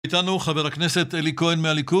איתנו חבר הכנסת אלי כהן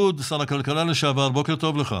מהליכוד, שר הכלכלה לשעבר. בוקר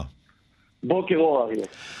טוב לך. בוקר אור אריה.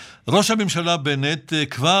 ראש הממשלה בנט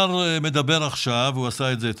כבר מדבר עכשיו, הוא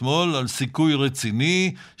עשה את זה אתמול, על סיכוי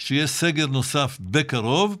רציני שיהיה סגר נוסף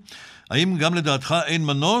בקרוב. האם גם לדעתך אין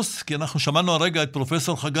מנוס? כי אנחנו שמענו הרגע את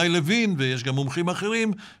פרופסור חגי לוין, ויש גם מומחים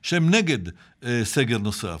אחרים שהם נגד סגר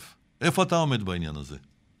נוסף. איפה אתה עומד בעניין הזה?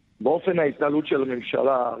 באופן ההתנהלות של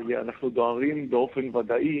הממשלה, אנחנו דוהרים באופן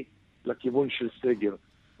ודאי לכיוון של סגר.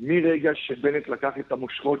 מרגע שבנט לקח את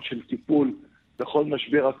המושכות של טיפול בכל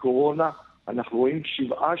משבר הקורונה, אנחנו רואים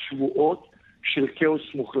 7 שבועות של כאוס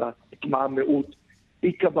מוחלט, התמהמהות,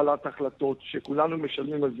 אי קבלת החלטות, שכולנו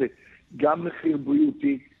משלמים על זה גם מחיר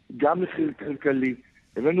בריאותי, גם מחיר כלכלי.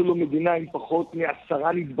 הבאנו לו מדינה עם פחות מ10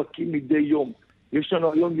 נדבקים מדי יום. יש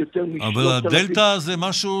לנו היום יותר מ-3,000... אבל הדלטה זה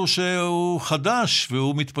משהו שהוא חדש,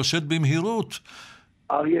 והוא מתפשט במהירות.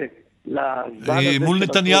 אריה, מול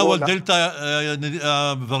נתניהו הדלטה,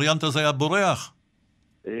 הווריאנט הזה היה בורח.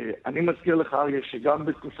 אני מזכיר לך, אריה, שגם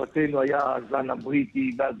בתקופתנו היה הזן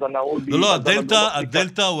הבריטי והזן ההודי. לא,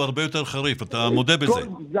 הדלטה הוא הרבה יותר חריף, אתה מודה בזה. כל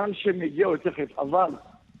זן שמגיע הוא יותר חריף, אבל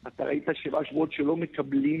אתה ראית 7 שבועות שלא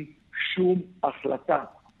מקבלים שום החלטה,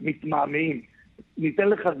 מתמהמהים. ניתן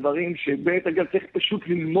לך דברים שבאמת, אגב, צריך פשוט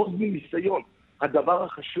ללמוד מניסיון. הדבר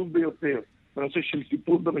החשוב ביותר בנושא של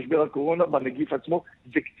טיפול במשבר הקורונה, בנגיף עצמו,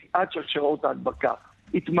 זה קטיעת שרשראות ההדבקה.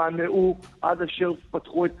 התמהמהו עד אשר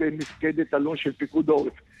פתחו את מפקדת אלון של פיקוד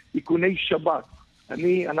העורף. איכוני שב"כ.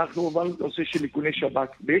 אנחנו עברנו לנושא של איכוני שב"כ,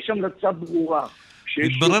 ויש המלצה ברורה.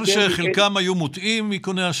 התברר שחלקם היו מוטעים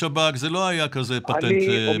איכוני השב"כ, זה לא היה כזה פטנט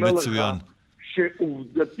מצוין. אני אומר לך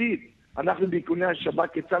שעובדתית, אנחנו באיכוני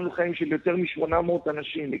השב"כ הצלנו חיים של יותר מ-800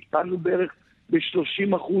 אנשים, הקטנו בערך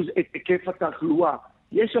ב-30% את היקף התחלואה.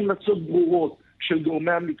 יש המלצות ברורות של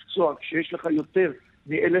גורמי המקצוע, כשיש לך יותר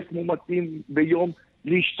מ1,000 מומתים ביום,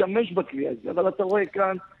 להשתמש בכלי הזה, אבל אתה רואה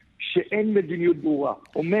כאן שאין מדיניות ברורה.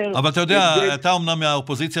 אבל אתה יודע, אתה אומנם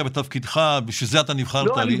מהאופוזיציה בתפקידך, בשביל זה אתה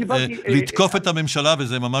נבחרת לתקוף את הממשלה,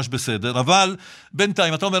 וזה ממש בסדר, אבל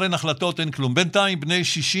בינתיים, אתה אומר אין החלטות, אין כלום. בינתיים בני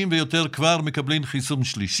 60 ויותר כבר מקבלים חיסון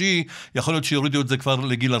שלישי, יכול להיות שיורידו את זה כבר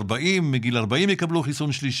לגיל 40, מגיל 40 יקבלו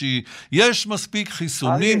חיסון שלישי, יש מספיק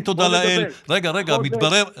חיסונים, תודה לאל.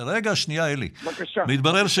 רגע, שנייה אלי.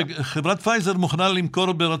 מתברר שחברת פייזר מוכנה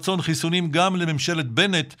למכור ברצון חיסונים גם לממשלת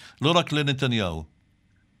בנט, לא רק לנתניהו.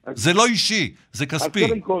 זה לא אישי, זה כספי. אז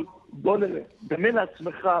קודם כל, בוא נראה, דמה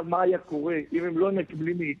לעצמך מה היה קורה אם הם לא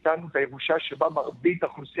מקבלים מאיתנו את הירושה שבה מרבית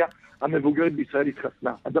האוכלוסייה המבוגרת בישראל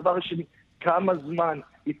התחסנה. הדבר השני, כמה זמן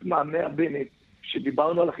התמהמה בנט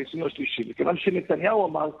שדיברנו על החיסון השלישי, מכיוון שנתניהו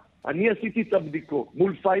אמר, אני עשיתי את הבדיקות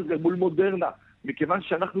מול פייזר, מול מודרנה, מכיוון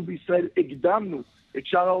שאנחנו בישראל הקדמנו את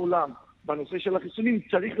שאר העולם בנושא של החיסונים,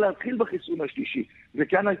 צריך להתחיל בחיסון השלישי.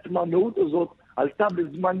 וכאן ההתמהמהות הזאת עלתה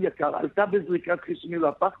בזמן יקר, עלתה בזריקת חיסונים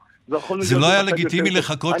לפח. זה לא היה לגיטימי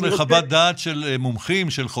לחכות לחוות דעת של מומחים,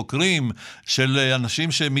 של חוקרים, של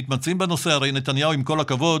אנשים שמתמצאים בנושא. הרי נתניהו, עם כל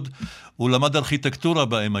הכבוד, הוא למד ארכיטקטורה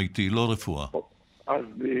ב-MIT, לא רפואה. אז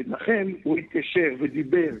לכן הוא התקשר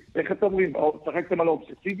ודיבר, איך אתם אומרים, צחקתם על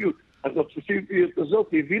האובססיביות, אז האובססיביות הזאת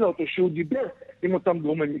הבינה אותו שהוא דיבר עם אותם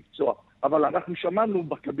גורמי מקצוע. אבל אנחנו שמענו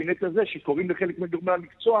בקבינט הזה שקוראים לחלק מגורמי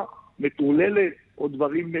המקצוע מטורללת או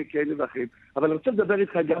דברים כאלה ואחרים. אבל אני רוצה לדבר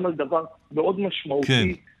איתך גם על דבר מאוד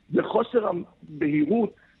משמעותי, בחוסר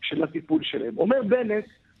הבהירות של הטיפול שלהם. אומר בנט,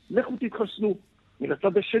 לכו תתחסנו. מן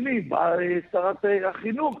הצד השני, באה שרת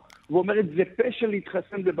החינוך, ואומרת, זה פשע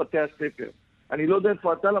להתחסן בבתי הספר. אני לא יודע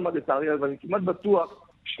איפה אתה למדת, אריה, אבל אני כמעט בטוח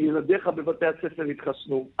שילדיך בבתי הספר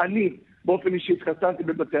התחסנו. אני, באופן אישי, התחסנתי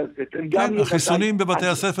בבתי הספר. כן, החיסונים בבתי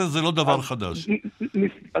הספר זה לא דבר חדש.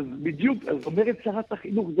 אז בדיוק, אז אומרת שרת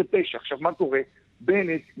החינוך, זה פשע. עכשיו, מה קורה?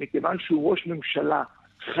 בנט, מכיוון שהוא ראש ממשלה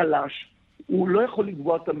חלש, הוא לא יכול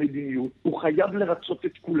לקבוע את המדיניות, הוא חייב לרצות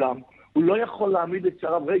את כולם, הוא לא יכול להעמיד את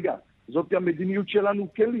שריו, רגע, זאת המדיניות שלנו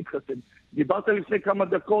כן להתחסן. דיברת לפני כמה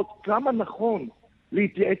דקות, כמה נכון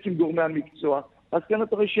להתייעץ עם גורמי המקצוע, אז כאן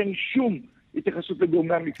אתה רואה שאין שום התייחסות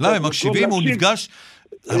לגורמי המקצוע. לא, הם מקשיבים, הוא נפגש,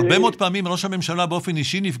 הרבה מאוד פעמים ראש הממשלה באופן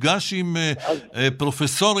אישי נפגש עם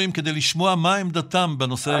פרופסורים כדי לשמוע מה עמדתם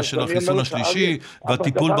בנושא של החיסון השלישי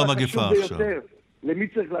והטיפול במגפה עכשיו. למי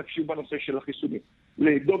צריך להקשיב בנושא של החיסונים?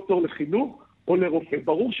 לדוקטור לחינוך או לרופא?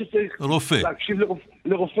 ברור שצריך להקשיב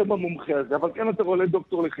לרופא במומחה הזה, אבל כאן אתה רואה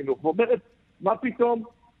לדוקטור לחינוך, ואומרת, מה פתאום?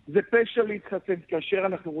 זה פשע להתחסן, כאשר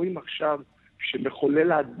אנחנו רואים עכשיו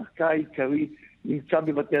שמחולל ההדבקה העיקרי נמצא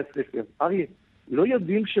בבתי הספר. אריה, לא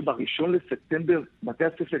יודעים שב1 לספטמבר בתי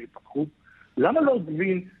הספר יפתחו? למה לא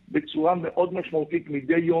עובדים בצורה מאוד משמעותית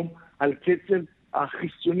מדי יום על קצב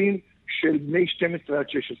החיסונים של בני 12 עד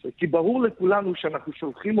 16? כי ברור לכולנו שאנחנו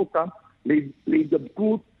שולחים אותם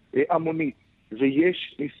להידבקות המונית.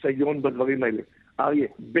 ויש ניסיון בדברים האלה. אריה,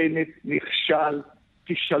 בנט נכשל,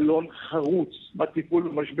 כישלון חרוץ בטיפול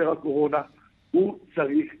במשבר הקורונה, הוא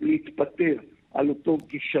צריך להתפטר על אותו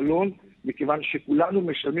כישלון, מכיוון שכולנו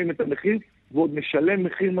משלמים את המחיר, ועוד נשלם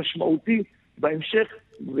מחיר משמעותי בהמשך,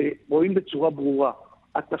 ורואים בצורה ברורה,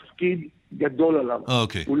 התפקיד גדול עליו.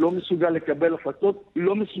 הוא לא מסוגל לקבל החלטות,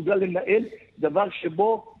 לא מסוגל לנהל דבר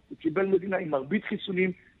שבו הוא קיבל מדינה עם מרבית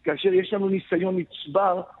חיסונים, כאשר יש לנו ניסיון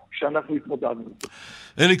נצבר שאנחנו התמודדנו.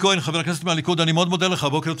 אלי כהן, חבר הכנסת מהליכוד, אני מאוד מודה לך,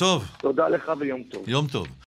 בוקר טוב. תודה לך ויום טוב. יום טוב.